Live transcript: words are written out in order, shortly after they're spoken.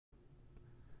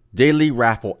Daily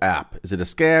Raffle app. Is it a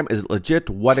scam? Is it legit?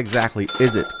 What exactly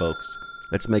is it, folks?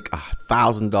 Let's make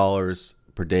 $1,000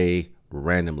 per day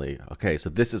randomly. Okay, so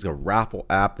this is a raffle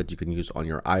app that you can use on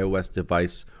your iOS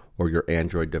device or your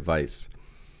Android device.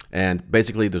 And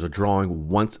basically there's a drawing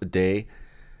once a day.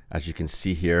 As you can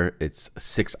see here, it's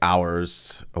 6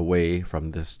 hours away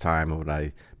from this time when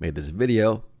I made this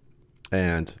video.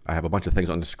 And I have a bunch of things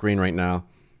on the screen right now,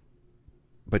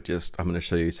 but I'm going to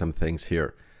show you some things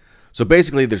here. So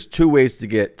basically there's two ways to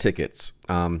get tickets.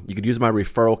 You could use my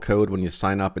referral code when you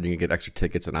sign up and you can get extra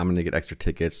tickets, and I'm going to get extra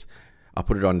tickets. I'll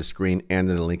put it on the screen and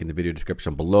in the link in the video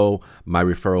description below. My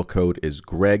referral code is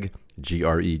Greg,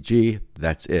 G-R-E-G.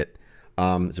 That's it.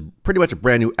 It's pretty much a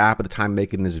brand new app at the time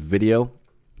making this video.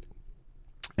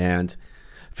 And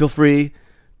feel free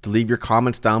to leave your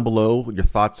comments down below, your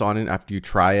thoughts on it after you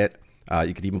try it.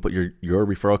 You could even put your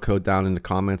referral code down in the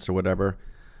comments or whatever.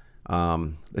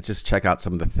 Let's just check out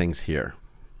some of the things here.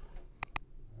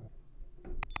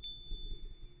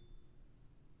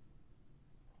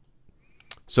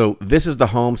 So this is the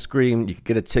home screen. You can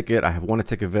get a ticket. I have one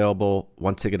ticket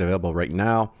available right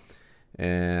now.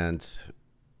 And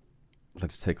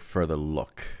let's take a further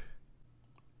look.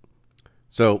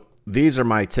 So these are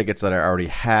my tickets that I already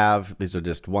have. These are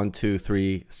just 1, 2,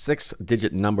 3,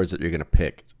 6-digit numbers that you're going to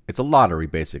pick. It's a lottery,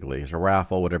 basically. It's a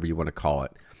raffle, whatever you want to call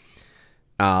it.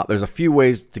 There's a few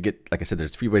ways to get, like I said,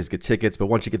 there's a few ways to get tickets. But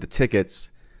once you get the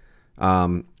tickets,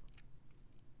 you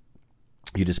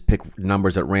just pick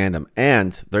numbers at random.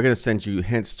 And they're going to send you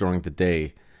hints during the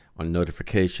day on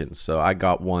notifications. So I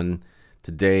got one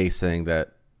today saying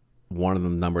that one of the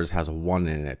numbers has a 1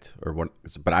 in it,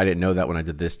 but I didn't know that when I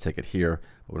did this ticket here.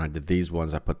 But when I did these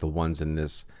ones, I put the ones in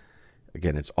this.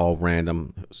 Again, it's all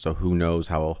random, so who knows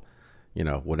how,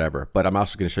 whatever. But I'm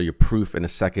also going to show you proof in a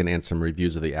second and some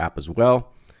reviews of the app as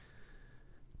well.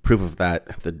 Proof of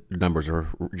that the numbers are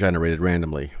generated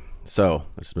randomly. So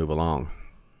let's move along.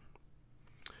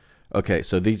 Okay,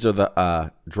 so these are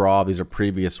the draw. These are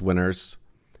previous winners.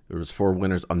 There was 4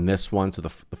 winners on this one, so the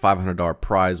 $500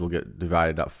 prize will get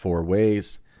divided up 4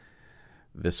 ways.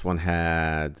 This one's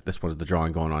the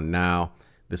drawing going on now.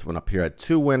 This one up here had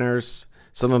 2 winners.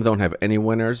 Some of them don't have any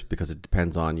winners because it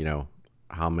depends on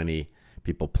how many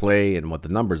people play and what the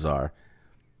numbers are.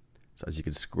 So as you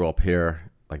can scroll up here,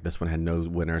 like this one had no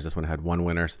winners. This one had 1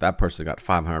 winner. So that person got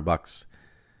 $500.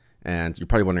 And you're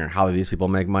probably wondering how do these people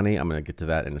make money. I'm going to get to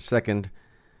that in a second.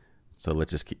 So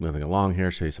let's just keep moving along here,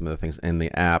 show you some of the things in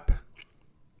the app.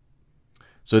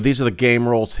 So these are the game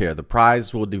rules here. The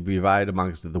prize will be divided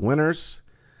amongst the winners.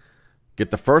 Get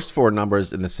the first 4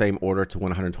 numbers in the same order to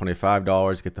win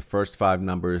 $125. Get the first 5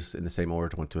 numbers in the same order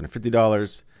to win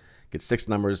 $250. Get 6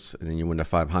 numbers and then you win the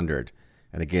 $500.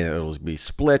 And again, it'll be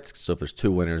split. So if there's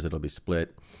 2 winners, it'll be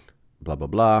split, blah, blah,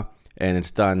 blah. And it's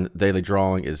done. Daily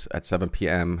drawing is at 7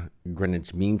 p.m.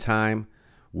 Greenwich Mean Time,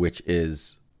 which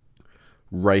is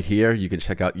right here. You can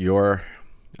check out your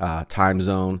time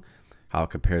zone, how it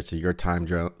compares to your time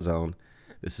zone.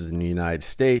 This is in the United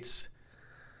States.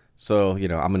 So,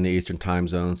 I'm in the Eastern time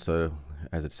zone. So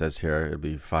as it says here, it'd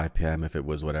be 5 p.m. if it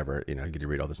was whatever, you get to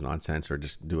read all this nonsense or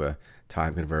just do a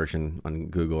time conversion on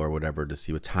Google or whatever to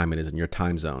see what time it is in your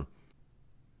time zone.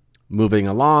 Moving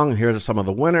along, here are some of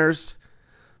the winners.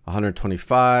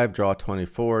 125, draw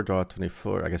 24, draw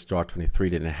 24. I guess draw 23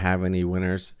 didn't have any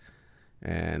winners.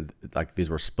 And like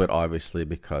these were split obviously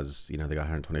because, they got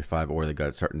 125 or they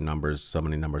got certain numbers, so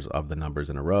many numbers of the numbers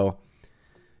in a row.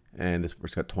 And this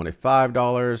person got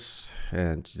 $25.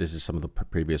 And this is some of the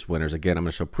previous winners. Again, I'm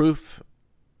going to show proof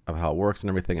of how it works and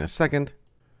everything in a second.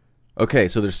 Okay,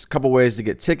 so there's a couple ways to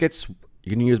get tickets. You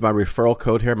can use my referral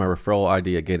code here. My referral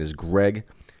ID again is Greg.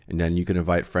 And then you can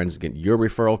invite friends to get your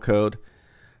referral code.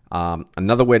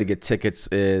 Another way to get tickets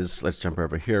is, let's jump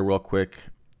over here real quick.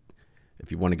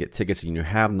 If you want to get tickets and you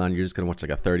have none, you're just going to watch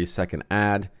like a 30-second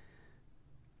ad.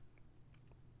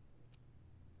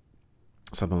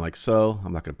 Something like so.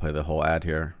 I'm not going to play the whole ad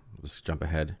here. Let's jump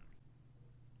ahead.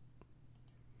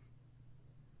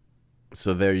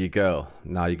 So there you go.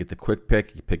 Now you get the quick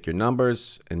pick. You pick your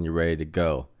numbers and you're ready to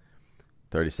go.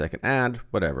 30-second ad,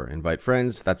 whatever. Invite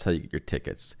friends. That's how you get your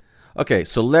tickets. Okay,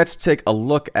 so let's take a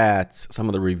look at some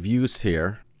of the reviews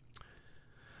here.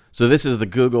 So this is the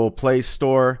Google Play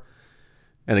Store.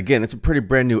 And again, it's a pretty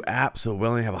brand new app, so we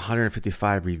only have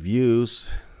 155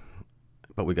 reviews.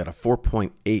 But we got a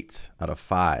 4.8 out of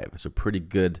 5. So pretty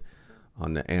good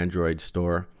on the Android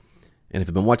store. And if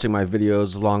you've been watching my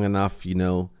videos long enough, you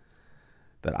know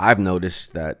that I've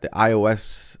noticed that the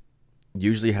iOS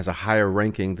usually has a higher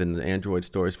ranking than the Android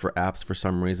stores for apps for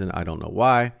some reason. I don't know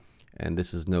why. And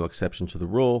this is no exception to the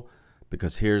rule,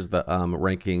 because here's the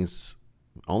rankings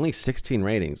Only 16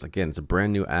 ratings. Again, it's a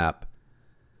brand new app.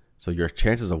 So your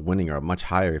chances of winning are much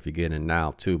higher if you get in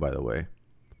now too, by the way.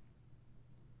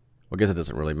 Well, I guess it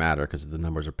doesn't really matter because the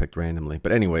numbers are picked randomly.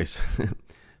 But anyways,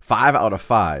 5 out of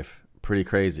 5. Pretty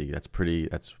crazy. That's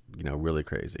really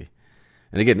crazy.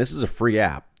 And again, this is a free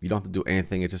app. You don't have to do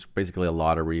anything. It's just basically a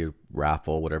lottery,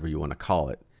 raffle, whatever you want to call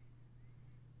it.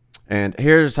 And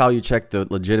here's how you check the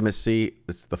legitimacy.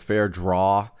 It's the fair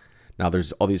draw. Now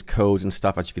there's all these codes and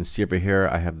stuff. As you can see over here,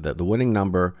 I have the winning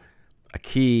number, a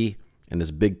key, and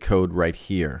this big code right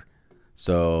here.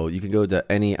 So you can go to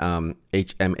any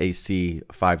HMAC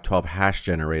 512 hash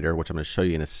generator, which I'm going to show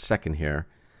you in a second here.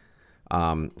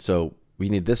 So we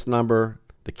need this number,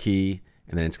 the key,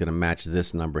 and then it's going to match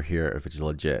this number here if it's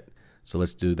legit. So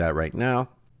let's do that right now.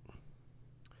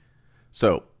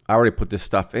 So I already put this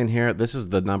stuff in here. This is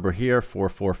the number here,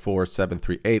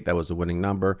 444738. That was the winning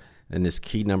number. And this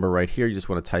key number right here, you just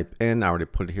want to type in. I already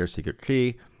put it here, secret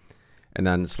key. And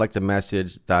then select a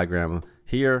message diagram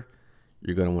here.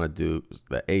 You're going to want to do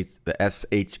the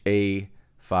SHA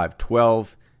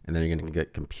 512, and then you're going to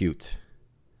get compute.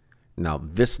 Now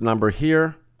this number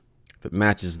here, if it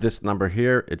matches this number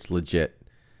here, it's legit.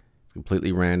 It's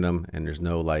completely random, and there's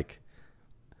no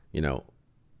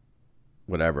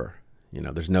whatever.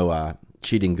 There's no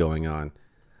cheating going on.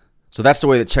 So that's the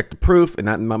way to check the proof, and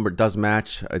that number does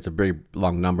match. It's a very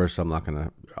long number, so I'm not going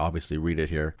to obviously read it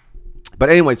here. But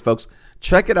anyways, folks,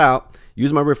 check it out.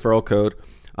 Use my referral code.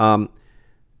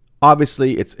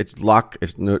 Obviously, it's luck.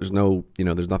 There's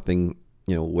nothing,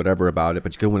 whatever about it.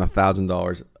 But you can win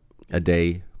 $1,000 a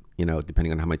day,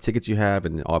 depending on how many tickets you have,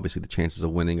 and obviously the chances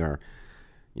of winning are,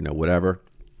 whatever.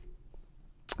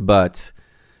 But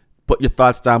put your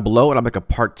thoughts down below, and I'll make a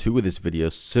part 2 of this video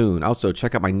soon. Also,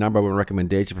 check out my #1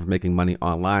 recommendation for making money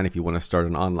online if you want to start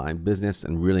an online business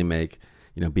and really make,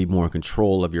 be more in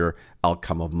control of your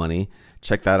outcome of money.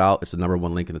 Check that out. It's the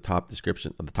 #1 link in the top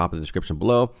description, at the top of the description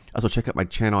below. Also, check out my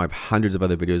channel. I have hundreds of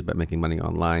other videos about making money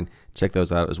online. Check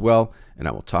those out as well, and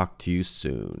I will talk to you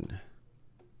soon.